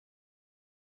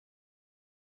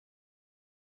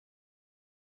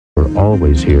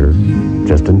always here,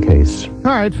 just in case.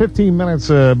 All right, 15 minutes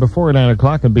before 9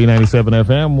 o'clock on B97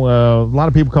 FM. A lot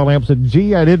of people calling up and said,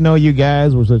 gee, I didn't know you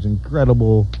guys were such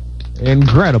incredible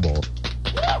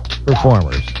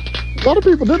performers. A lot of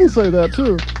people didn't say that,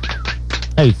 too.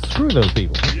 Hey, screw those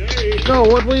people. So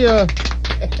what we,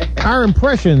 our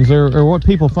impressions are what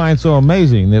people find so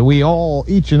amazing, that we all,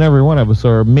 each and every one of us,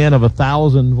 are men of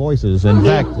 1,000 voices. In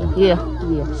fact, yeah.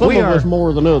 Some of us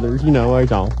more than others, I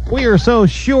know. We are so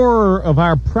sure of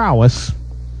our prowess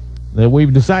that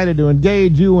we've decided to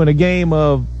engage you in a game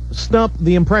of Stump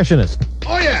the Impressionist.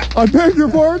 Oh, yeah. I beg your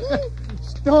pardon?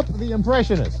 Stump the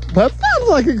Impressionist. That sounds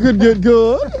like it could get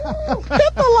good.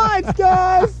 Hit the lights,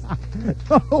 guys.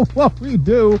 What we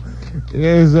do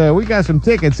is we got some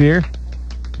tickets here.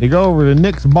 You go over to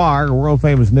Nick's Bar, world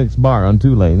famous Nick's Bar on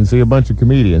Tulane, and see a bunch of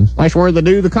comedians. That's where they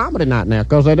do the comedy night now,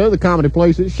 because that other comedy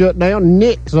place is shut down.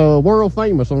 Nick's world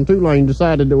famous on Tulane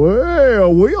decided to,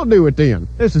 well, we'll do it then.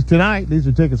 This is tonight. These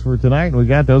are tickets for tonight, and we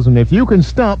got those. And if you can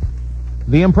stump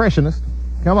the Impressionist,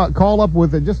 come up, call up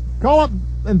with it. Just call up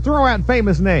and throw out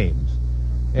famous names.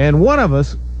 And one of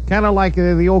us, kind of like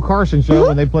the old Carson show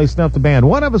when they play Stump the Band,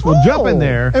 one of us will jump in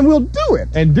there. And we'll do it.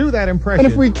 And do that impression.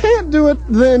 And if we can't do it,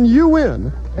 then you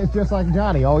win. It's just like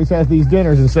Johnny always has these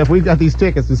dinners and stuff. We've got these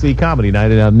tickets to see comedy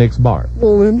night at Nick's Bar.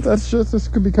 Well, then, this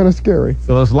could be kind of scary.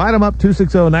 So let's light them up,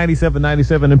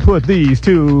 260-9797, and put these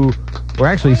two, or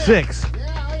actually six,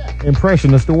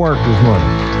 impressionists to work this morning.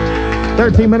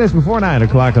 13 minutes before 9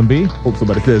 o'clock on B. Hope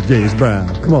somebody says James Brown.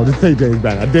 Come on, just say James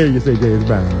Brown. I dare you say James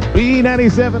Brown.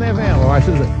 B97 FM, or I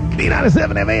should say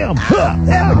B97 FM.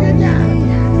 Have a good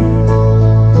night.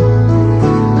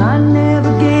 I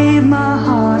never gave my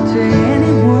heart to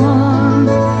anyone.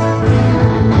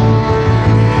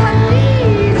 I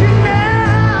need you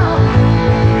now.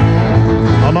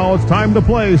 Oh, now it's time to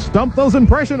play Stump Those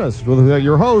Impressionists with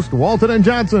your host, Walton and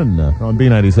Johnson, on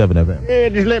B97 FM. Yeah,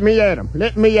 just let me at him.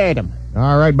 Let me at him.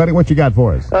 All right, buddy, what you got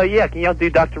for us? Yeah, can y'all do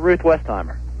Dr. Ruth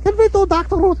Westheimer? Can we do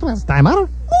Dr. Ruth Westheimer? Oh,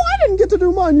 I didn't get to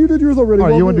do mine. You did yours already.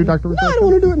 Oh, you want to do Dr. Ruth? No, I don't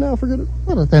want to do it now. Forget it.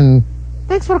 Well, then,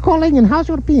 thanks for calling, and how's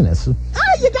your penis? You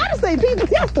gotta say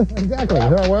penis. Yes. Exactly.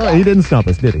 Well, he didn't stump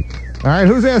us, did he? All right,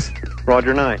 who's this?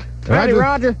 Roger Knight. Howdy,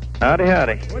 Roger. Howdy.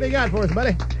 What do you got for us,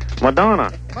 buddy?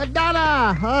 Madonna.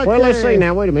 Madonna! Okay. Well, let's see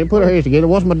now. Wait a minute. Put our heads together.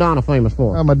 What's Madonna famous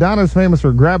for? Madonna's famous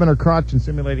for grabbing her crotch and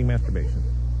simulating masturbation.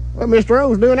 Well, Mr.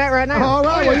 O's doing that right now. All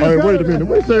right. Hey, wait a minute.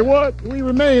 We say what? We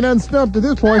remain unstumped at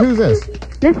this point. Who's this?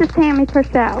 This is Tammy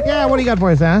Purcell. Yeah, what do you got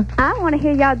for us, huh? I want to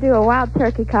hear y'all do a wild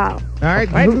turkey call. All right.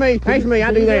 That's me. That's me.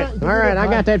 I do that. All right, I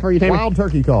got that for you, Tammy. Wild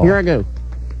turkey call. Here I go.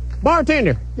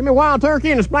 Bartender, give me wild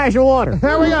turkey and a splash of water.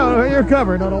 There we go. You're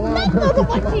covered on a wild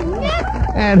turkey.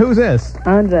 And who's this?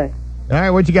 Andre. All right,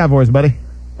 what you got for us, buddy?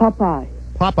 Popeye.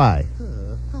 Popeye.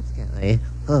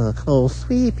 Oh,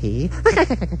 sweetie.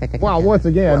 Well, once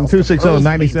again,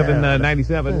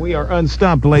 260-9797. We are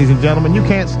unstumped, ladies and gentlemen. You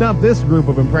can't stump this group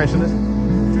of impressionists.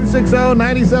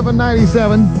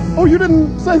 260-9797. Oh, you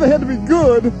didn't say they had to be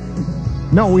good.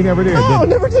 No, we never did. No,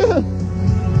 never did.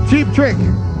 Cheap Trick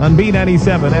on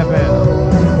B97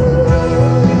 FM.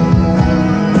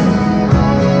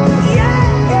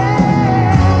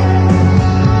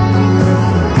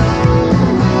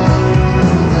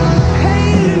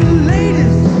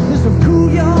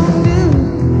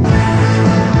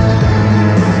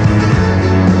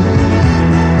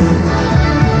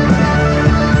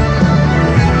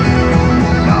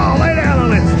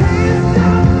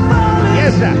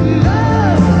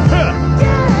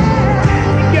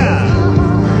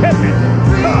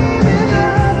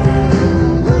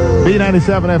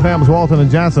 B97 FM's Walton and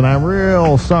Johnson. I'm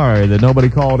real sorry that nobody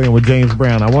called in with James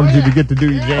Brown. I wanted you to get to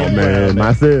do your James Brown.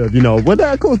 Myself, well,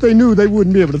 of course they knew they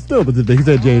wouldn't be able to stump us if they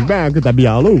said James Brown, because I'd be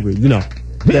all over it, Yeah.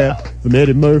 Some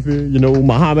Eddie Murphy,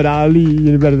 Muhammad Ali,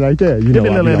 anybody like that. Give me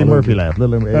a little Eddie Murphy laugh.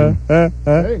 Little Eddie.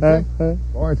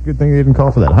 Boy, it's a good thing you didn't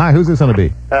call for that. Hi, who's this going to be?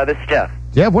 This is Jeff.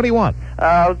 Jeff, what do you want?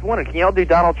 I was wondering, can y'all do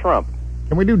Donald Trump?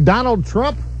 Can we do Donald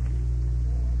Trump?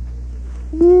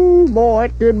 Ooh, boy,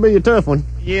 it could be a tough one.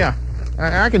 Yeah.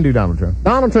 I can do Donald Trump.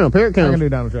 Donald Trump, here it comes. I can do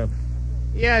Donald Trump.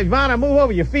 Yeah, Ivana, move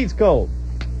over. Your feet's cold.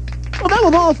 Oh, that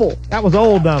was awful. That was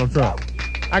old Donald Trump.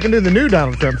 I can do the new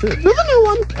Donald Trump, too. Do the new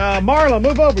one. Marla,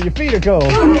 move over. Your feet are cold.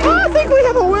 I think we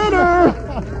have a winner.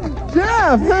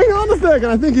 Jeff, hang on a second.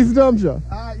 I think he stumped you.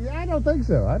 Yeah, I don't think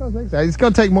so. It's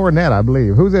going to take more than that, I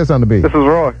believe. Who's this on the beat? This is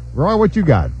Roy. Roy, what you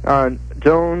got?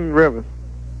 Joan Rivers.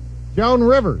 Joan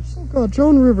Rivers. Oh, God,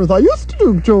 Joan Rivers. I used to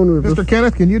do Joan Rivers. Mr.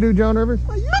 Kenneth, can you do Joan Rivers?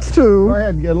 I used to. Go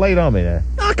ahead and get laid on me there.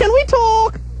 Can we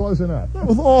talk? Close enough. That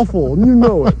was awful, and you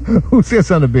know it. Who's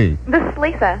this on the B? This is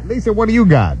Lisa. Lisa, what do you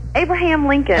got? Abraham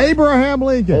Lincoln. Abraham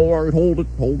Lincoln. All right, hold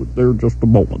it there just a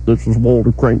moment. This is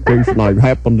Walter Crankcase, and I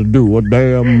happen to do a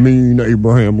damn mean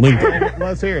Abraham Lincoln.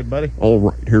 Let's hear it, buddy. All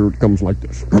right, here it comes like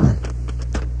this.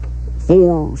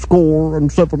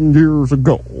 407 years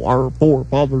ago, our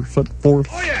forefathers set forth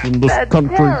in this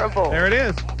country. Terrible. There it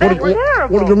is.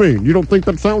 What do you mean? You don't think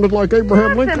that sounded like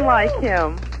Abraham Lincoln? like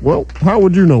him. Well, how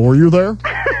would you know? Were you there?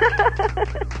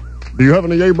 Do you have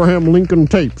any Abraham Lincoln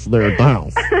tapes there at the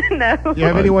house? No. Do you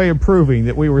have any way of proving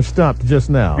that we were stumped just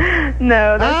now?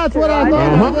 No, That's what I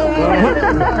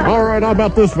thought. All right, how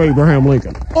about this for Abraham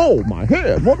Lincoln? Oh, my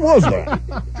head. What was that?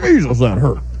 Jesus, that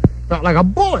hurt. Felt like a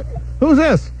bullet. Who's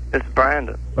this? It's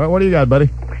Brandon. All right, what do you got, buddy?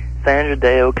 Sandra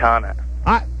Day O'Connor.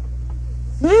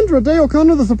 Sandra Day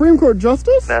O'Connor, the Supreme Court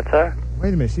Justice? That's her.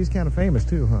 Wait a minute, she's kind of famous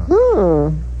too, huh?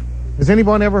 Huh. Has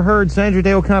anyone ever heard Sandra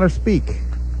Day O'Connor speak?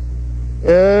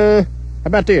 How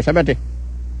about this? Guilty.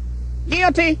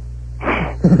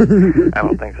 I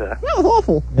don't think so. That was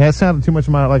awful. That sounded too much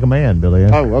like a man, Billy.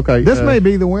 Oh, okay. This may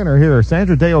be the winner here.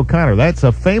 Sandra Day O'Connor. That's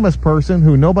a famous person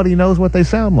who nobody knows what they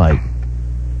sound like.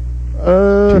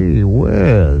 Gee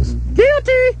whiz.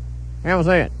 Guilty. How was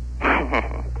that?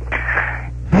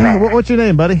 What's your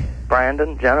name, buddy?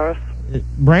 Brandon, Generous.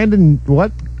 Brandon,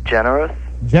 what? Generous.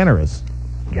 Generous.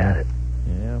 Got it.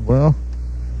 Yeah, well,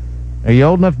 are you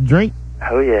old enough to drink?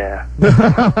 Oh, yeah.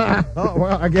 Oh,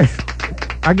 well, I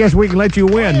guess we can let you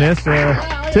win this.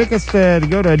 Tickets to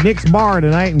go to Nick's Bar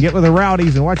tonight and get with the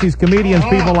rowdies and watch these comedians,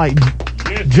 people like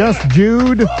Just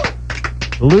Jude,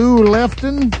 Lou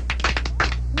Lefton.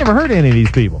 Never heard of any of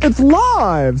these people. It's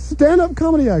live. Stand-up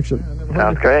comedy action.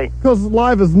 Sounds great. Because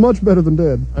live is much better than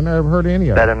dead. I never heard of any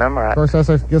of them. Better memorize. Of course,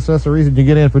 I guess that's the reason you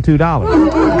get in for $2.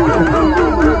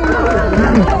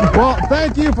 Well,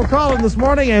 thank you for calling this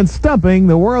morning and stumping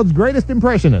the world's greatest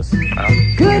impressionist.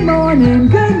 Good morning,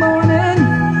 good morning.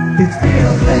 It's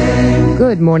Phil.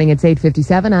 Good morning. It's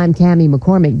 8:57. I'm Cammie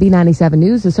McCormick. B97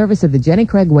 News, the service of the Jenny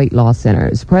Craig Weight Loss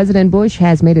Centers. President Bush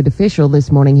has made it official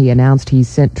this morning. He announced he's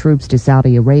sent troops to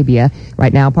Saudi Arabia.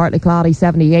 Right now, partly cloudy,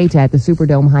 78 at the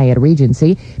Superdome Hyatt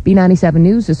Regency. B97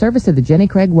 News, the service of the Jenny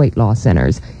Craig Weight Loss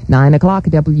Centers. 9 o'clock,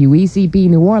 WEZB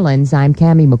New Orleans. I'm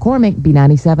Cammie McCormick,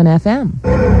 B97 FM.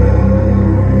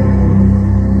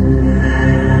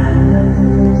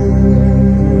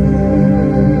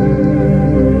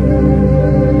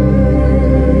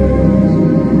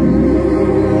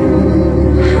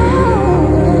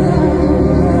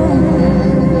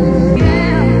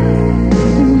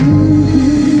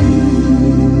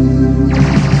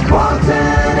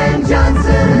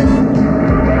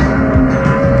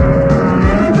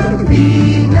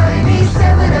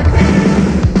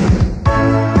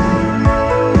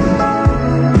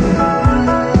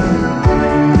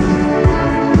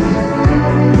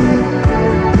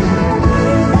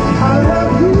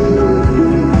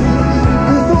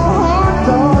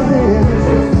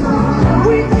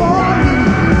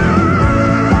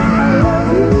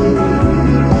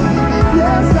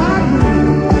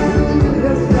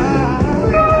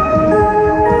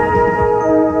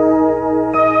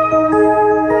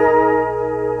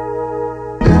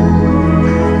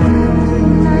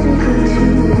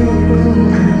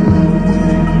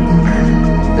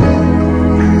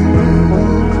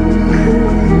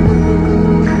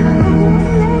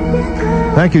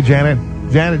 Thank you, Janet.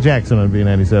 Janet Jackson on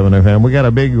B97 FM. We got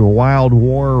a big wild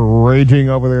war raging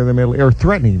over there in the middle, or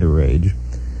threatening to rage.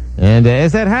 And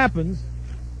as that happens,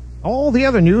 all the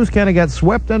other news kind of got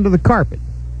swept under the carpet.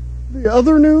 The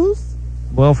other news?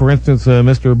 Well, for instance,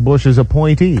 Mr. Bush's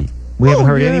appointee. We haven't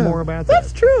heard any more about that.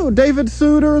 That's true. David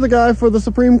Souter, the guy for the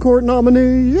Supreme Court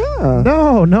nominee. Yeah.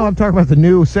 No, I'm talking about the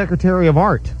new Secretary of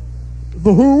Art.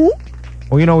 The who?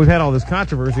 Well, you know, we've had all this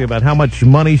controversy about how much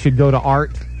money should go to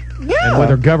art. Yeah. And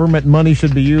whether government money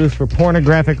should be used for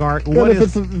pornographic art. And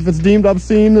if it's deemed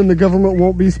obscene, then the government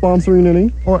won't be sponsoring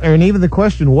any. And even the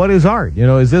question, what is art? You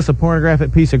know, is this a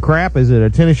pornographic piece of crap? Is it a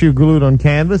tennis shoe glued on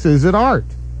canvas? Is it art?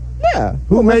 Yeah.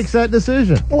 Who makes that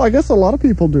decision? Well, I guess a lot of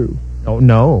people do. Oh,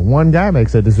 no. One guy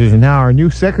makes that decision. Now, our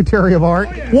new Secretary of Art.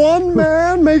 One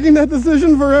man making that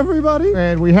decision for everybody?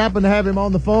 And we happen to have him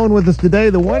on the phone with us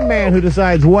today. The one man who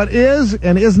decides what is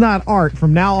and is not art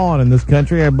from now on in this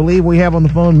country. I believe we have on the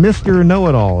phone Mr.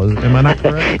 Know-It-All. Am I not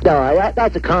correct? No,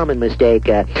 that's a common mistake.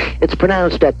 It's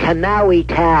pronounced Kanawi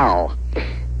Tal.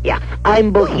 Yeah,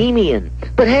 I'm Bohemian.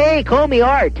 But hey, call me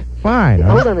Art. Fine.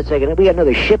 Hold on a second. We got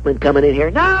another shipment coming in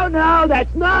here. No,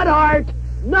 that's not art.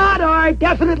 Not art.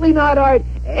 Definitely not art.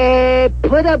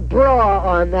 Put a bra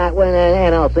on that one,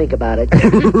 and I'll think about it.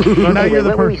 Well, now Anyway,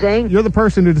 what were we saying? You're the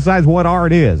person who decides what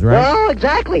art is, right? Well,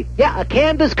 exactly. Yeah, a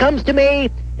canvas comes to me,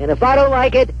 and if I don't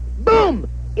like it, boom,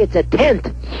 it's a tent.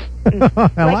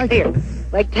 I like here. it.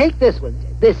 Like, take this one.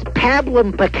 This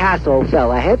Pablo Picasso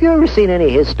fella. Have you ever seen any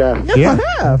of his stuff? Yeah.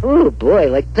 I have. Oh, boy.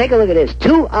 Like, take a look at this.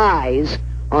 2 eyes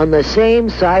on the same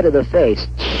side of the face.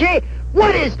 Shit!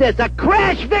 What is this? A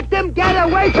crash victim? Get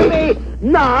away from me!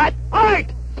 Not art!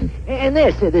 And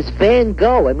this Van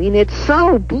Gogh, I mean, it's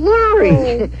so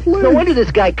blurry. No wonder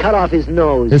this guy cut off his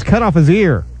nose. Just cut off his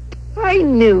ear. I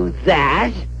knew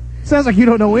that. Sounds like you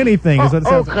don't know anything. Is what it Au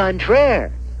sounds like.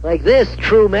 contraire. Like this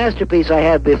true masterpiece I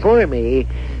have before me.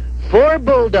 4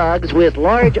 bulldogs with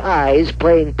large eyes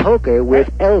playing poker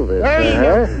with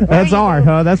Elvis. That's art,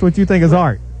 huh? That's what you think is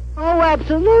art. Oh,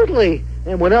 absolutely.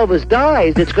 And when Elvis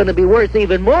dies, it's going to be worth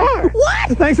even more.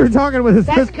 What? Thanks for talking with us.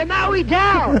 That's Kanawi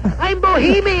Dow. I'm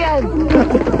Bohemian.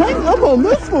 Hang up on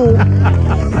this fool.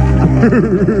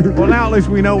 Well, now at least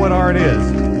we know what art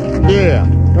is. Yeah,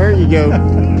 there you go.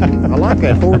 I like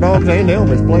that 4 dogs and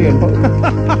Elvis playing poker.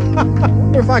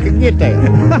 Wonder if I could get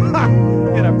that.